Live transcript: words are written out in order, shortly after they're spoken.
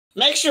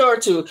Make sure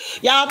to,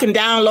 y'all can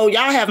download,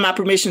 y'all have my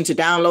permission to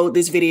download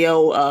this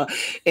video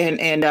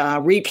and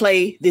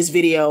replay this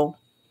video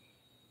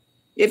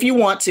if you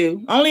want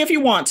to. Only if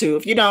you want to.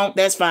 If you don't,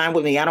 that's fine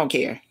with me. I don't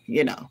care,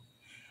 you know.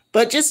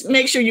 But just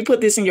make sure you put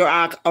this in your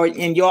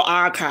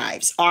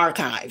archives.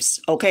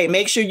 Okay,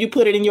 make sure you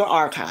put it in your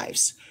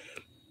archives.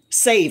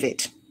 Save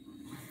it.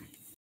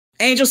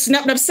 Angel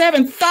Snap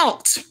 7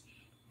 thought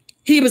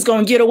he was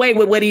going to get away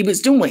with what he was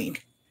doing.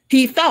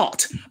 He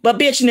thought, but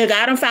bitch nigga,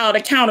 I done filed a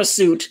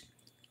countersuit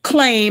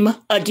claim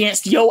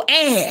against your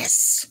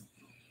ass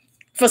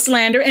for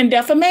slander and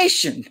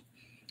defamation.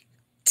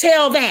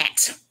 Tell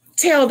that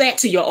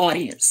to your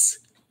audience.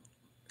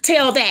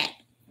 Tell that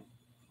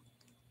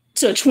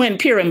to Twin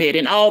Pyramid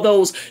and all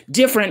those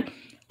different,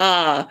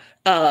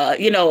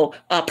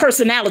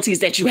 personalities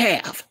that you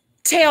have.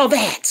 Tell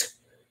that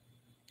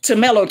to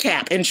Mellow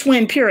Cap and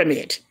Twin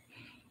Pyramid.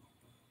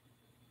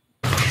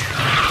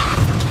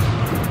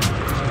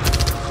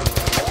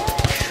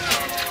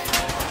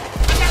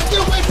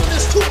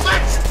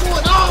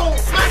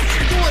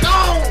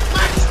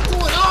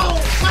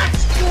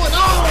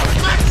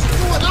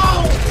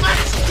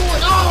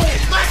 Going on.